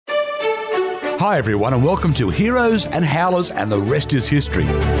Hi everyone and welcome to Heroes and Howlers and the Rest is History.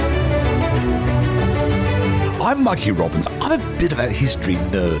 I'm Mikey Robbins. I'm a bit of a history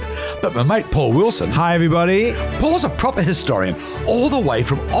nerd, but my mate Paul Wilson... Hi everybody. Paul's a proper historian, all the way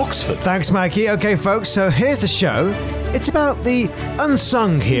from Oxford. Thanks Mikey. Okay folks, so here's the show. It's about the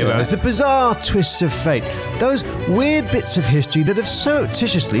unsung heroes, the bizarre twists of fate, those weird bits of history that have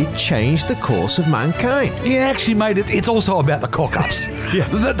surreptitiously changed the course of mankind. Yeah, actually, mate, it's also about the cock-ups. Yeah.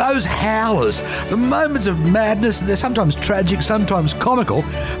 Those howlers, the moments of madness, they're sometimes tragic, sometimes comical,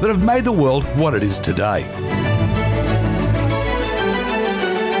 that have made the world what it is today.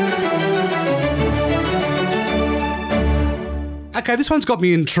 Okay, this one's got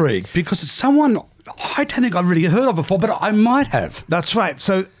me intrigued because it's someone I don't think I've really heard of before, but I might have. That's right.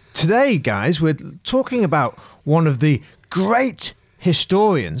 So today, guys, we're talking about one of the great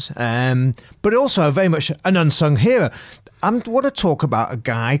historians, but also very much an unsung hero. I want to talk about a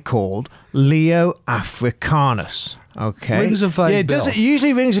guy called Leo Africanus. Okay, rings a vague bell. It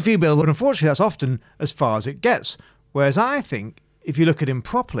usually rings a few bells, but unfortunately, that's often as far as it gets. Whereas I think, if you look at him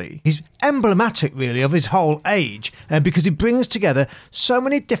properly, he's emblematic, really, of his whole age, because he brings together so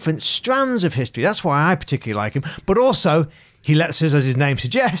many different strands of history. That's why I particularly like him. But also, he lets us, as his name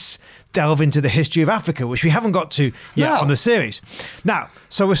suggests, delve into the history of Africa, which we haven't got to yet on the series. Now,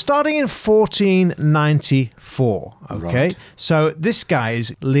 so we're starting in 1494, okay? Right. So this guy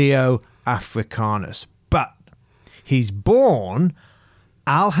is Leo Africanus, but he's born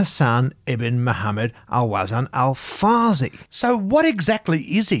Al-Hassan ibn Muhammad al-Wazan al-Fazi. So what exactly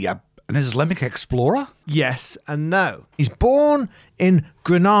is he, an Islamic explorer? Yes and no. He's born in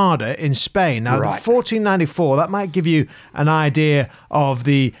Granada in Spain. Now, 1494, that might give you an idea of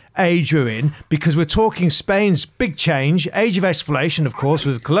the age we're in, because we're talking Spain's big change, age of exploration, of course,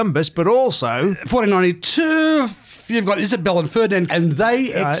 with Columbus, but also... 1492... You've got Isabel and Ferdinand, and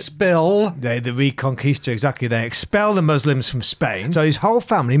they expel... The Reconquista, exactly. They expel the Muslims from Spain. So his whole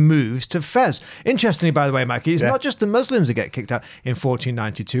family moves to Fez. Interestingly, by the way, Mikey, it's not just the Muslims that get kicked out in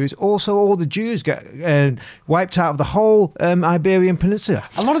 1492. It's also all the Jews get wiped out of the whole Iberian Peninsula.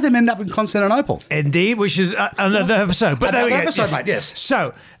 A lot of them end up in Constantinople. Indeed, which is another episode. But there we go. Mate, yes.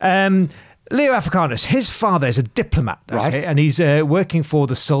 So... Leo Africanus, his father is a diplomat, okay, and he's working for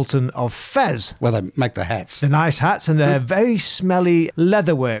the Sultan of Fez. Where they make the hats. The nice hats, and they're very smelly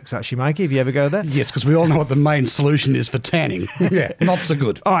leather works, actually, Mikey, if you ever go there. Yes, because we all know what the main solution is for tanning. Yeah, not so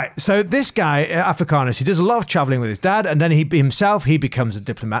good. All right, so this guy, Africanus, he does a lot of travelling with his dad, and then he becomes a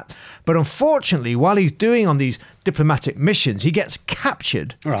diplomat. But unfortunately, while he's doing on these diplomatic missions, he gets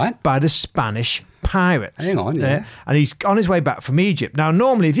captured by the Spanish pirates. Hang on, yeah. And he's on his way back from Egypt. Now,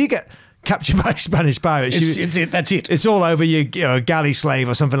 normally, if you get captured by Spanish pirates, that's it. It's all over you, a galley slave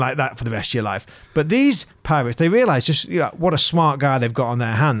or something like that for the rest of your life. But these pirates, they realise just what a smart guy they've got on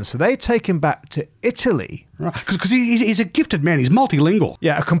their hands. So they take him back to Italy. Right, because he's a gifted man. He's multilingual.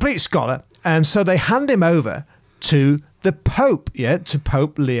 Yeah, a complete scholar. And so they hand him over to the Pope, to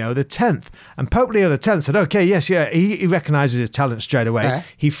Pope Leo X. And Pope Leo X said, okay, yes, he recognises his talent straight away.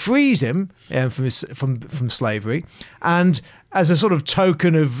 He frees him from slavery, and as a sort of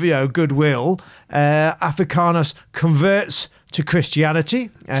token of goodwill, Africanus converts to Christianity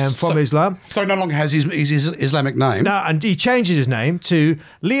from Islam. So he no longer has his Islamic name. No, and he changes his name to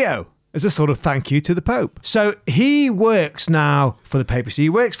Leo, as a sort of thank you to the Pope. So he works now for the papacy. He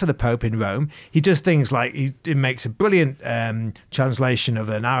works for the Pope in Rome. He does things like he makes a brilliant translation of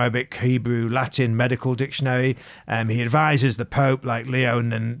an Arabic, Hebrew, Latin medical dictionary. He advises the Pope, like Leo,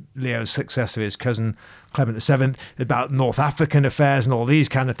 and then Leo's successor, his cousin Clement VII, about North African affairs and all these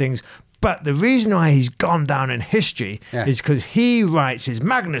kind of things. But the reason why he's gone down in history is because he writes his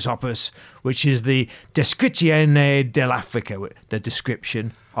magnus opus, which is the Descrizione dell'Africa, the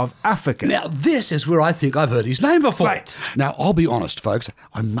description of Africa. Now, this is where I think I've heard his name before. Right. Now, I'll be honest, folks,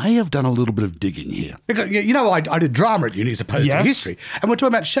 I may have done a little bit of digging here. Because, I did drama at uni as opposed to history, and we're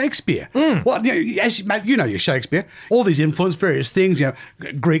talking about Shakespeare. Well, as mate, your Shakespeare, all these influenced various things,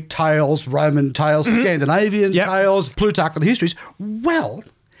 Greek tales, Roman tales, Scandinavian tales, Plutarch for the histories. Well,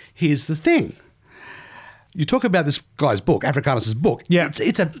 here's the thing. You talk about this guy's book, Africanus' book. Yeah.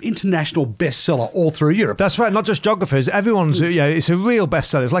 It's an international bestseller all through Europe. That's right, not just geographers. Everyone's, it's a real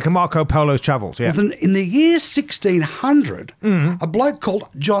bestseller. It's like a Marco Polo's Travels. Yeah. Well, in the year 1600, a bloke called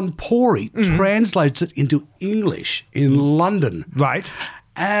John Pori translates it into English in London. Right.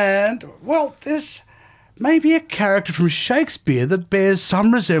 And, well, this maybe a character from Shakespeare that bears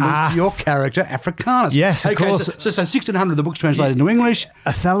some resemblance to your character, Africanus. Yes, of course. So 1600, the book's translated into English.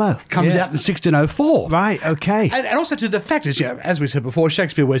 Othello. Comes out in 1604. Right, okay. And also to the fact is, as we said before,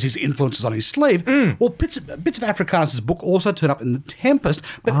 Shakespeare wears his influences on his sleeve. Well, bits of Africanus' book also turn up in The Tempest.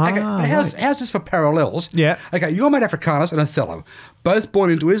 But, how's this for parallels? Yeah. Okay, your mate Africanus and Othello, both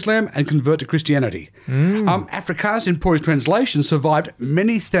born into Islam and convert to Christianity. Africanus, in Poy's translation, survived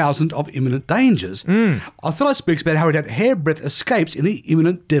many thousands of imminent dangers. Othello speaks about how he had hairbreadth escapes in the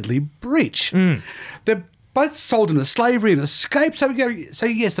imminent deadly breach. They're both sold into slavery and escaped. So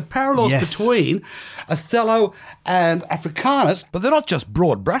yes, the parallels between Othello and Africanus, but they're not just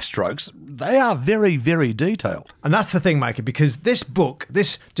broad brushstrokes. They are very, very detailed. And that's the thing, Mikey, because this book,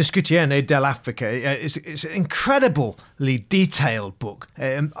 this Discutione dell'Africa, is an incredibly detailed book,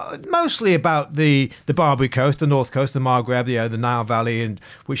 mostly about the Barbary Coast, the North Coast, the Maghreb, the Nile Valley, and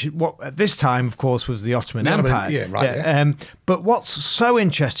which what at this time, of course, was the Ottoman Empire. But what's so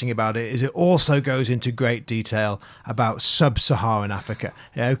interesting about it is it also goes into great detail about sub-Saharan Africa,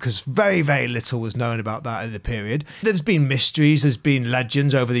 because very, very little was known about that in the period. There's been mysteries, there's been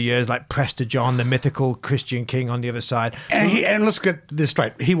legends over the years, like Prester John, the mythical Christian king on the other side. And let's get this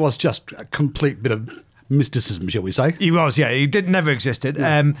straight, he was just a complete bit of mysticism, shall we say? He was, he never existed.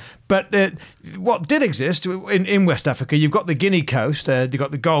 But what did exist in West Africa, you've got the Guinea coast, you've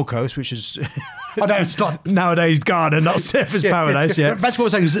got the Gold Coast, which is it's not nowadays Ghana, not Surfer's Paradise. That's what we're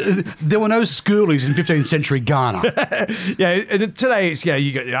saying. Is there were no schoolies in 15th century Ghana. And today it's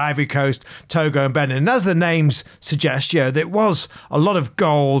you got the Ivory Coast, Togo, and Benin. And as the names suggest, there was a lot of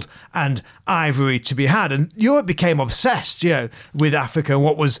gold and ivory to be had, and Europe became obsessed, with Africa and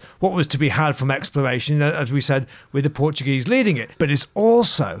what was to be had from exploration, as we said, with the Portuguese leading it. But it's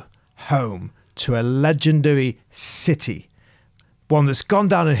also home to a legendary city, one that's gone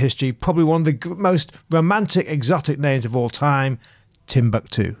down in history, probably one of the most romantic, exotic names of all time,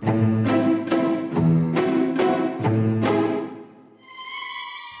 Timbuktu.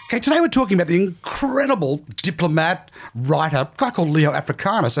 Okay, today we're talking about the incredible diplomat, writer, a guy called Leo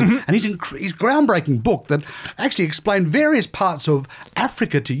Africanus, and his groundbreaking book that actually explained various parts of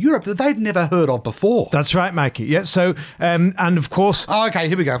Africa to Europe that they'd never heard of before. That's right, Mikey. Yeah, so, and of course... Oh, okay,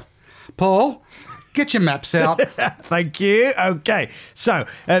 here we go. Paul, get your maps out. Thank you. Okay. So,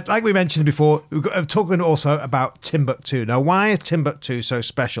 like we mentioned before, we're talking also about Timbuktu. Now, why is Timbuktu so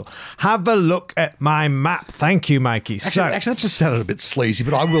special? Have a look at my map. Thank you, Mikey. Actually, that just sounded a bit sleazy,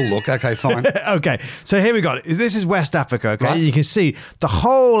 but I will look. Okay, fine. Okay. So here we got it. This is West Africa, okay? Right. You can see the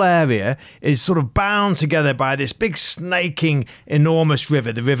whole area is sort of bound together by this big snaking, enormous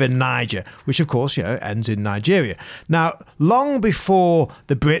river, the River Niger, which, of course, ends in Nigeria. Now, long before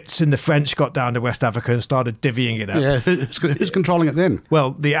the Brits and the French got down to West Africa and started divvying it up. Yeah, who's controlling it then?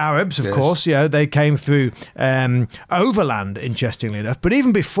 Well, the Arabs, of course, they came through overland, interestingly enough. But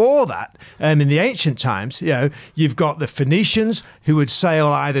even before that, in the ancient times, you've got the Phoenicians who would sail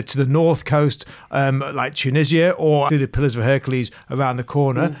either to the north coast, like Tunisia, or through the Pillars of Hercules around the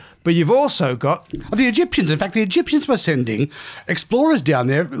corner. But you've also got... The Egyptians. In fact, the Egyptians were sending explorers down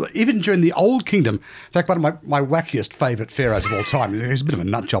there, even during the Old Kingdom. In fact, one of my wackiest favourite pharaohs of all time. He's a bit of a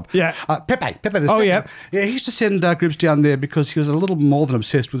nut job. Yeah. Pepe the second. Yeah. Yeah, he used to send groups down there because he was a little more than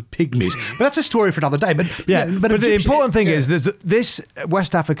obsessed with pygmies. But that's a story for another day. But the important thing is, this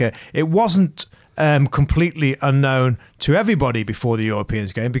West Africa, it wasn't... completely unknown to everybody before the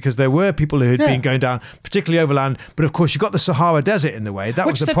Europeans came, because there were people who had been going down, particularly overland. But of course, you've got the Sahara Desert in the way. That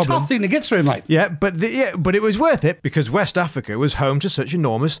was the problem. Which is a tough thing to get through, mate. Yeah, but it was worth it, because West Africa was home to such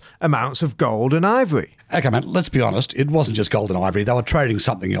enormous amounts of gold and ivory. Okay, mate, let's be honest. It wasn't just gold and ivory. They were trading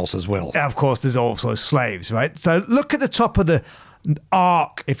something else as well. Of course, there's also slaves, right? So look at the top of the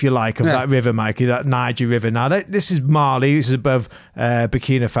arc, if you like, of that river, Mikey, that Niger River. Now, this is Mali. This is above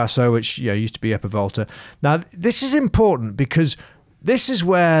Burkina Faso, which used to be Upper Volta. Now, this is important because this is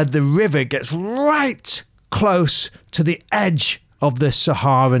where the river gets right close to the edge of the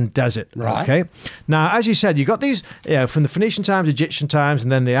Saharan desert. Right. Okay. Now, as you said, you've got these from the Phoenician times, Egyptian times,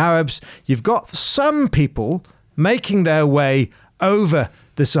 and then the Arabs. You've got some people making their way over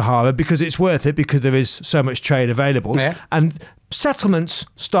the Sahara because it's worth it, because there is so much trade available. Yeah. And settlements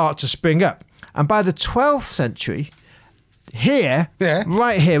start to spring up. And by the 12th century, right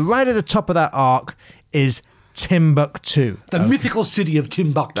at the top of that arc, is Timbuktu. The mythical city of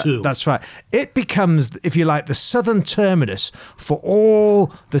Timbuktu. That's right. It becomes, if you like, the southern terminus for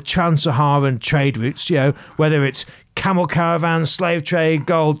all the trans-Saharan trade routes, whether it's camel caravans, slave trade,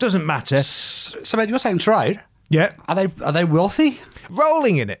 gold, doesn't matter. So, mate, you're saying trade? Yeah. Are they wealthy?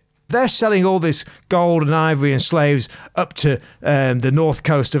 Rolling in it. they're selling all this gold and ivory and slaves up to the north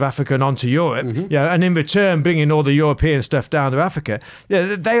coast of Africa and onto Europe, and in return bringing all the European stuff down to Africa.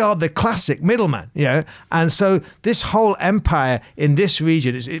 They are the classic middleman, and so this whole empire in this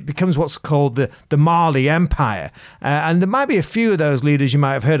region, it becomes what's called the Mali Empire, and there might be a few of those leaders you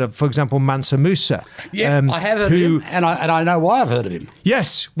might have heard of. For example, Mansa Musa. Yeah, I have heard of him, and I know why I've heard of him.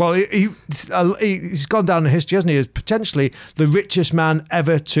 Yes, well, he's gone down in history, hasn't he, as potentially the richest man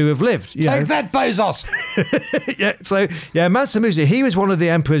ever to have lived. Take that, Bezos! Mansa Musa, he was one of the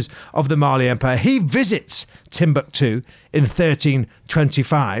emperors of the Mali Empire. He visits Timbuktu in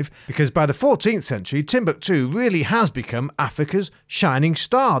 1325, because by the 14th century, Timbuktu really has become Africa's shining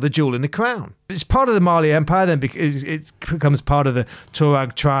star, the jewel in the crown. It's part of the Mali Empire, then it becomes part of the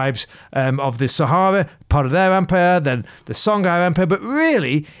Tuareg tribes of the Sahara, part of their empire, then the Songhai Empire, but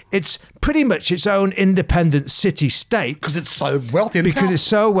really it's pretty much its own independent city-state. Because it's so wealthy. Because it's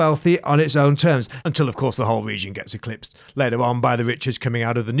so wealthy on its own terms, until, of course, the whole region gets eclipsed later on by the riches coming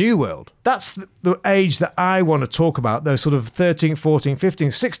out of the New World. That's the age that I want to talk about, those sort of 13th, 14th, 15th,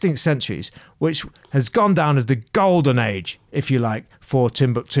 16th centuries, which has gone down as the golden age, if you like, for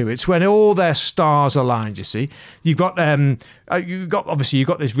Timbuktu. It's when all their stars aligned, you see. You've got this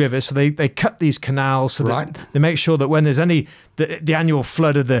river, so they cut these canals so that they make sure that when there's the annual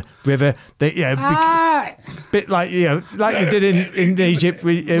flood of the river, bit like they did in Egypt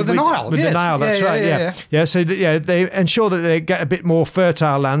with the Nile. With the Nile, that's right. So they ensure that they get a bit more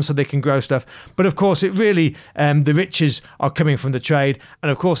fertile land so they can grow stuff. But of course, it really the riches are coming from the trade, and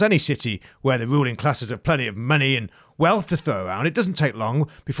of course, any city where the ruling classes have plenty of money and wealth to throw around, it doesn't take long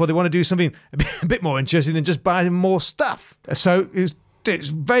before they want to do something a bit more interesting than just buy more stuff. So it's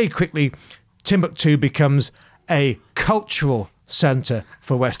very quickly, Timbuktu becomes a cultural centre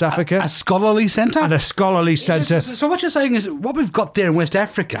for West Africa. A scholarly centre? And a scholarly centre. So what you're saying is what we've got there in West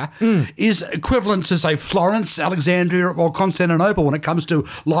Africa is equivalent to, say, Florence, Alexandria or Constantinople when it comes to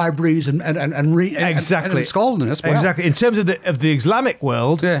libraries and scholarliness as well. Exactly. In terms of the Islamic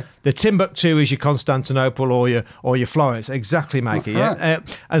world, the Timbuktu is your Constantinople or your Florence. Exactly, Mikey. And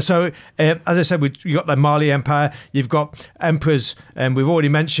so, as I said, you've got the Mali Empire, you've got emperors, and we've already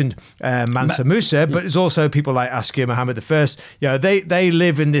mentioned Mansa Musa, but there's also people like Askia Muhammad I. They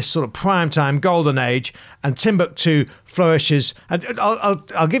live in this sort of prime time golden age, and Timbuktu flourishes. And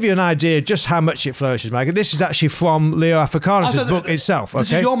I'll give you an idea just how much it flourishes, Mike. This is actually from Leo Africanus' book itself.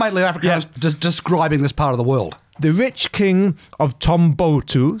 This is your mate Leo Africanus describing this part of the world. The rich king of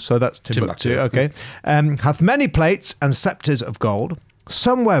Timbuktu, so that's Timbuktu, hath many plates and sceptres of gold,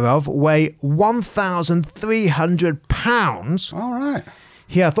 some whereof weigh 1,300 pounds. All right.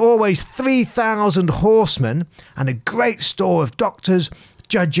 He hath always 3,000 horsemen, and a great store of doctors,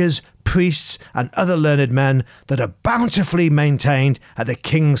 judges, priests, and other learned men that are bountifully maintained at the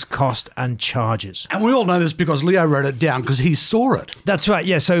king's cost and charges. And we all know this because Leo wrote it down because he saw it. That's right,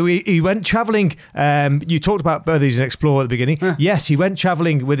 yeah. So he went travelling. You talked about both as an explorer at the beginning. Yeah. Yes, he went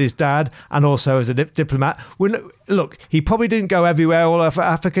travelling with his dad and also as a diplomat. Look, he probably didn't go everywhere all over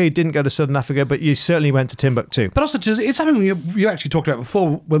Africa. He didn't go to southern Africa, but you certainly went to Timbuktu. But also, it's something you actually talked about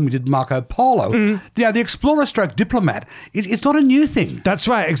before when we did Marco Polo. The explorer stroke diplomat, it's not a new thing. That's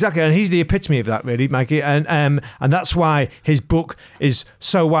right, exactly. And he's the epitome of that, really, Mikey. And that's why his book is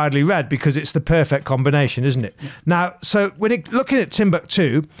so widely read, because it's the perfect combination, isn't it? Yeah. Now, so when looking at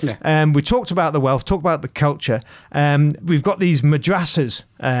Timbuktu, we talked about the wealth, talked about the culture. We've got these madrasas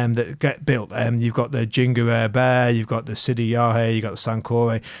that get built. You've got the Jinguer Bear, you've got the Sidi Yahe, you've got the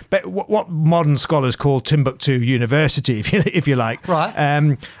Sankore. But what modern scholars call Timbuktu University, if you like. Right.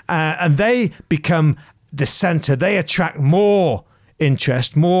 And they become the centre. They attract more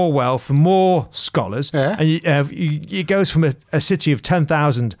interest, more wealth, more scholars. Yeah. And it goes from a city of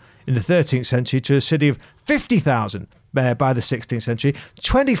 10,000 in the 13th century to a city of 50,000 by the 16th century,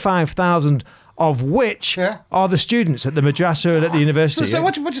 25,000 of which are the students at the madrasa and at the university. So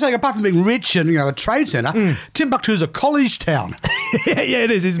what you're saying, apart from being rich and a trade centre, Timbuktu is a college town. Yeah, it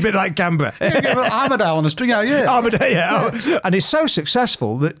is. It's a bit like Canberra. Armadale on the street. Armadale, and it's so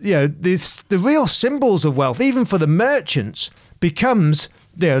successful that the real symbols of wealth, even for the merchants, becomes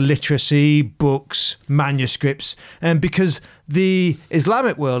literacy, books, manuscripts, and because the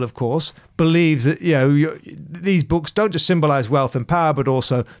Islamic world, of course, believes that these books don't just symbolise wealth and power, but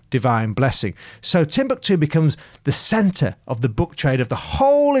also divine blessing. So Timbuktu becomes the centre of the book trade of the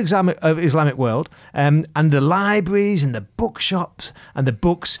whole Islamic world, and the libraries and the bookshops and the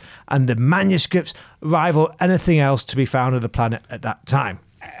books and the manuscripts rival anything else to be found on the planet at that time.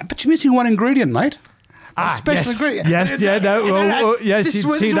 But you're missing one ingredient, mate. special ingredient. Yes, yeah, no. Yes,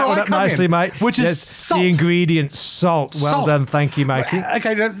 you see that one up nicely, mate. Which is yes, salt. The ingredient, salt. Well done. Thank you, Mikey.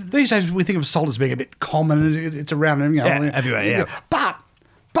 Okay, these days we think of salt as being a bit common. It's around, everywhere, yeah.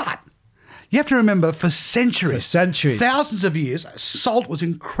 But you have to remember, for centuries, centuries, thousands of years, salt was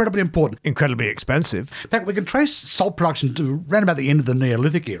incredibly important. Incredibly expensive. In fact, we can trace salt production to around about the end of the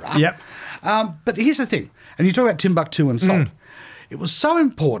Neolithic era. Yep. But here's the thing, and you talk about Timbuktu and salt. It was so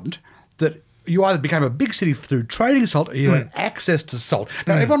important that you either became a big city through trading salt or you had access to salt.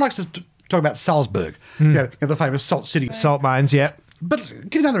 Now, everyone likes to talk about Salzburg, the famous salt city. Salt mines, yeah. But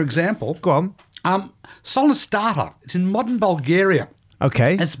give another example. Go on. Solnastata. It's in modern Bulgaria.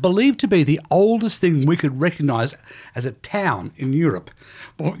 Okay. It's believed to be the oldest thing we could recognise as a town in Europe.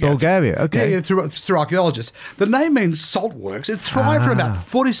 Bulgaria, okay. Yeah, through archaeologists. The name means salt works. It thrived from about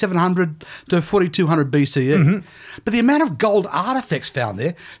 4700 to 4200 BCE. But the amount of gold artefacts found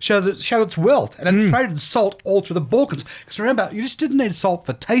there show its wealth, and it traded salt all through the Balkans. Because remember, you just didn't need salt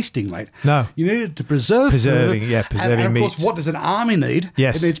for tasting, mate. No. You needed to preserve food. Preserving and of course, meat. what does an army need?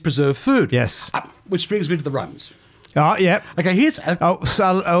 Yes. It needs preserved food. Yes. Which brings me to the Romans. Oh, yeah. Okay, here's...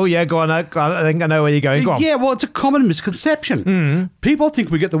 yeah, go on. I think I know where you're going. Go on. Yeah, well, it's a common misconception. People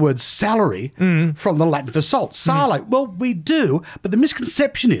think we get the word salary from the Latin for salt. Sale. Well, we do, but the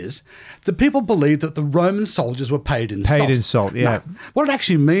misconception is that people believe that the Roman soldiers were paid in salt. Paid in salt, yeah. No. What it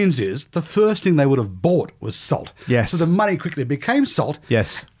actually means is the first thing they would have bought was salt. Yes. So the money quickly became salt.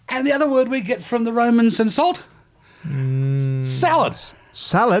 Yes. And the other word we get from the Romans and salt? Salad.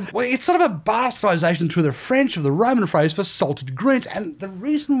 Salad? Well, it's sort of a bastardisation through the French of the Roman phrase for salted greens. And the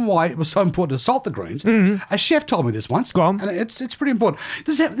reason why it was so important to salt the greens, a chef told me this once. Go on. And it's pretty important.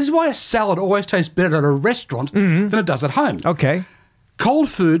 This is why a salad always tastes better at a restaurant than it does at home. Okay. Cold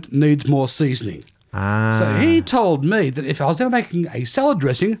food needs more seasoning. So he told me that if I was ever making a salad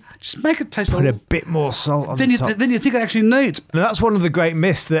dressing, just make it taste Put a bit more salt on the top. Then you think it actually needs. Now, that's one of the great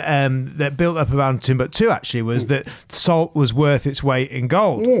myths that that built up around Timbuktu, actually, was that salt was worth its weight in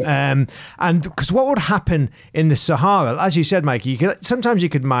gold. And because what would happen in the Sahara, as you said, Mikey, sometimes you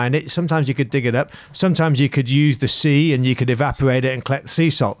could mine it, sometimes you could dig it up, sometimes you could use the sea and you could evaporate it and collect sea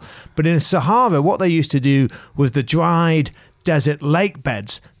salt. But in the Sahara, what they used to do was the dried desert lake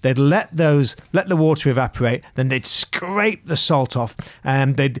beds. They'd let the water evaporate, then they'd scrape the salt off,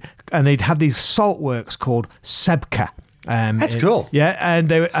 and they'd have these salt works called sebka. That's cool. Yeah, and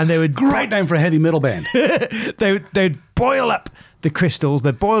they would Great name for a heavy metal band. they'd boil up the crystals,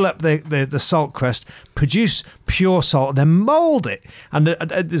 they boil up the salt crust, produce pure salt, and then mould it. And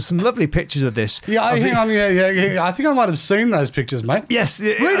there's some lovely pictures of this. Yeah, hang on. Yeah. I think I might have seen those pictures, mate. Yes.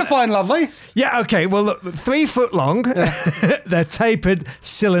 Redefine lovely. Yeah, okay. Well, look, 3 foot long. They're tapered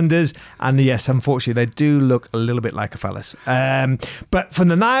cylinders. And yes, unfortunately, they do look a little bit like a phallus. But from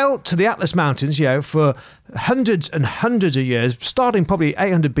the Nile to the Atlas Mountains, for hundreds and hundreds of years, starting probably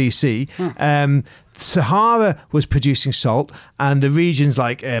 800 BC, Sahara was producing salt, and the regions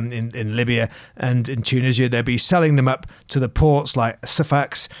like in Libya and in Tunisia, they'd be selling them up to the ports like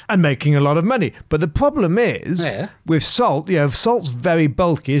Sfax and making a lot of money. But the problem is with salt, salt's very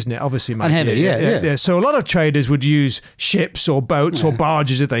bulky, isn't it? Obviously, and heavy, yeah. So a lot of traders would use ships or boats or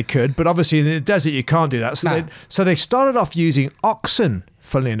barges if they could, but obviously in the desert you can't do that. So they started off using oxen,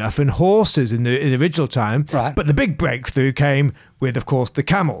 funnily enough, and horses in the original time. Right. But the big breakthrough came with, of course, the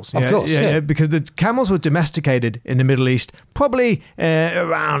camels. Of course, because the camels were domesticated in the Middle East probably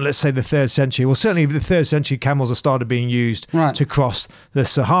around, let's say, the 3rd century. Well, certainly the 3rd century camels have started being used to cross the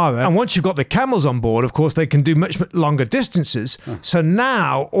Sahara. And once you've got the camels on board, of course, they can do much longer distances. So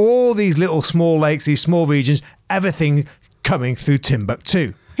now all these little small lakes, these small regions, everything coming through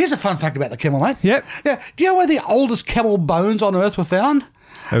Timbuktu. Here's a fun fact about the camel, mate. Yep. Yeah. Do you know where the oldest camel bones on Earth were found?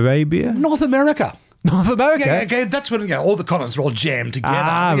 Arabia? North America. North America? Yeah, okay, that's when all the continents are all jammed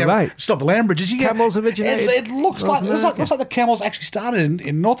together. Right. It's not the land bridges. Camels originated. It looks like the camels actually started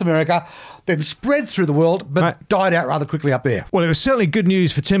in North America, then spread through the world, but died out rather quickly up there. Well, it was certainly good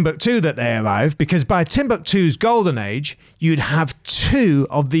news for Timbuktu that they arrived, because by Timbuktu's golden age, you'd have 2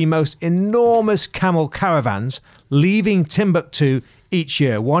 of the most enormous camel caravans leaving Timbuktu each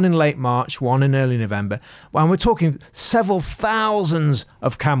year, one in late March, one in early November. And we're talking several thousands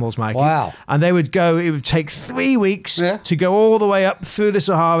of camels, Mikey. Wow. And it would take 3 weeks to go all the way up through the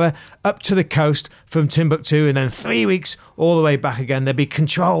Sahara, up to the coast from Timbuktu, and then 3 weeks all the way back again. They'd be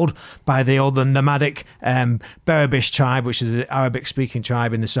controlled by the nomadic Berbish tribe, which is an Arabic-speaking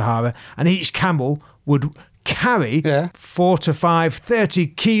tribe in the Sahara. And each camel would carry 4 to 5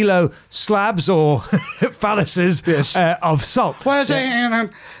 30-kilo slabs or phalluses of salt. Well, so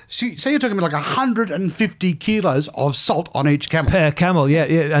you're talking about like 150 kilos of salt on each camel. Per camel,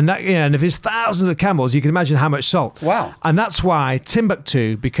 and if it's thousands of camels, you can imagine how much salt. Wow. And that's why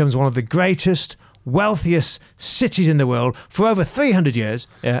Timbuktu becomes one of the greatest, wealthiest cities in the world for over 300 years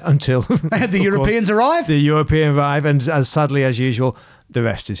until the Europeans arrive. The Europeans arrive, and as sadly as usual, the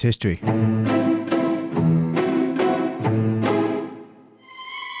rest is history.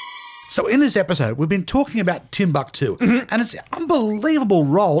 So in this episode, we've been talking about Timbuktu and its unbelievable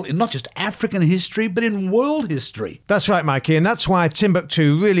role in not just African history, but in world history. That's right, Mikey, and that's why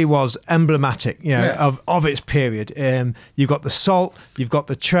Timbuktu really was emblematic, of its period. You've got the salt, you've got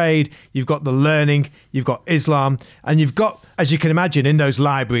the trade, you've got the learning, you've got Islam, and you've got, as you can imagine, in those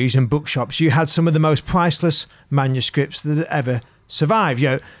libraries and bookshops, you had some of the most priceless manuscripts that had ever survive.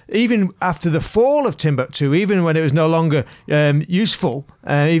 Even after the fall of Timbuktu, even when it was no longer useful,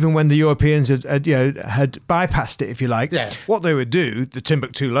 even when the Europeans had bypassed it, if you like, what they would do, the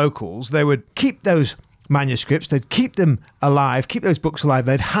Timbuktu locals, they would keep those manuscripts, they'd keep them alive, keep those books alive,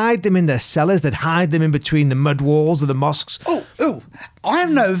 they'd hide them in their cellars, they'd hide them in between the mud walls of the mosques.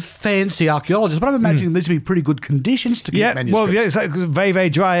 I'm no fancy archaeologist, but I'm imagining these would be pretty good conditions to keep manuscripts. Well, it's like very, very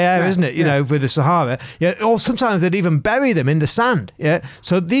dry air, isn't it? With the Sahara. Or sometimes they'd even bury them in the sand.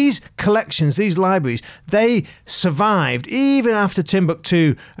 So these collections, these libraries, they survived even after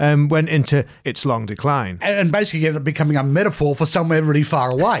Timbuktu went into its long decline. And basically ended up becoming a metaphor for somewhere really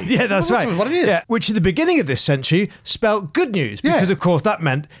far away. That's right. What it is. Which at the beginning of this century spelt good news, because of course that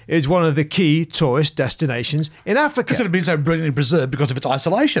meant it was one of the key tourist destinations in Africa. Because it had been so brilliantly preserved because of its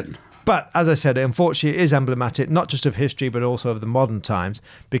isolation. But as I said, unfortunately, it is emblematic not just of history but also of the modern times,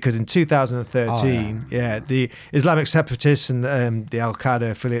 because in 2013, the Islamic separatists and the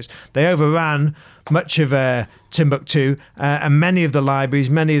Al-Qaeda affiliates, they overran much of Timbuktu, and many of the libraries,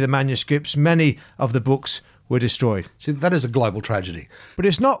 many of the manuscripts, many of the books were destroyed. See, that is a global tragedy. But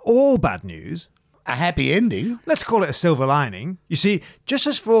it's not all bad news. A happy ending. Let's call it a silver lining. You see, just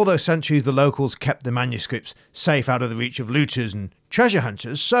as for all those centuries the locals kept the manuscripts safe out of the reach of looters and treasure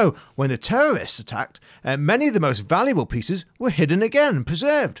hunters, so when the terrorists attacked, many of the most valuable pieces were hidden again and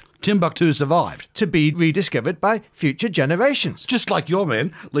preserved. Timbuktu survived. To be rediscovered by future generations. Just like your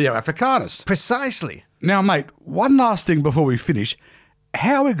man, Leo Africanus. Precisely. Now, mate, one last thing before we finish.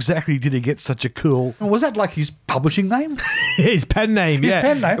 How exactly did he get such a cool... Was that like his publishing name? His pen name, His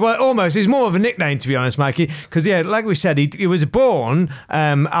pen name? Well, almost. It's more of a nickname, to be honest, Mikey. Because, like we said, he was born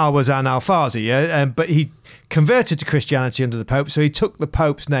Al-Wazan al-Fazi, but he converted to Christianity under the Pope, so he took the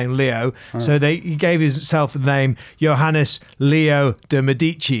Pope's name, Leo. So he gave himself the name Johannes Leo de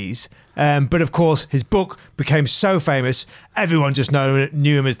Medicis. But of course, his book became so famous, everyone just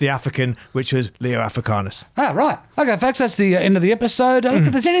knew him as the African, which was Leo Africanus. Right. Okay, folks, that's the end of the episode.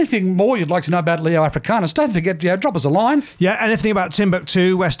 If there's anything more you'd like to know about Leo Africanus, don't forget, drop us a line. Yeah, anything about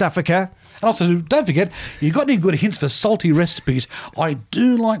Timbuktu, West Africa. And also, don't forget, you got any good hints for salty recipes? I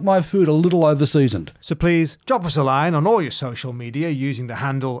do like my food a little over-seasoned. So please, drop us a line on all your social media using the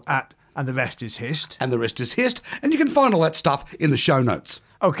handle @and the rest is hist. And the rest is hist. And you can find all that stuff in the show notes.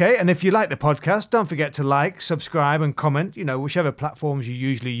 Okay, and if you like the podcast, don't forget to like, subscribe and comment, whichever platforms you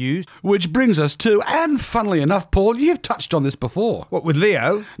usually use. Which brings us to, and funnily enough, Paul, you've touched on this before. What, with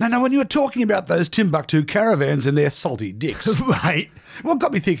Leo? No, when you were talking about those Timbuktu caravans and their salty dicks. Right. Well, it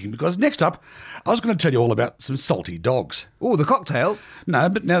got me thinking, because next up, I was going to tell you all about some salty dogs. Oh, the cocktails? No,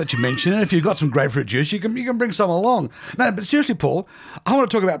 but now that you mention it, if you've got some grapefruit juice, you can bring some along. No, but seriously, Paul, I want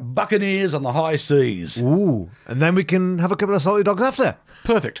to talk about buccaneers on the high seas. Ooh, and then we can have a couple of salty dogs after.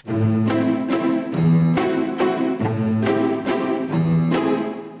 Perfect.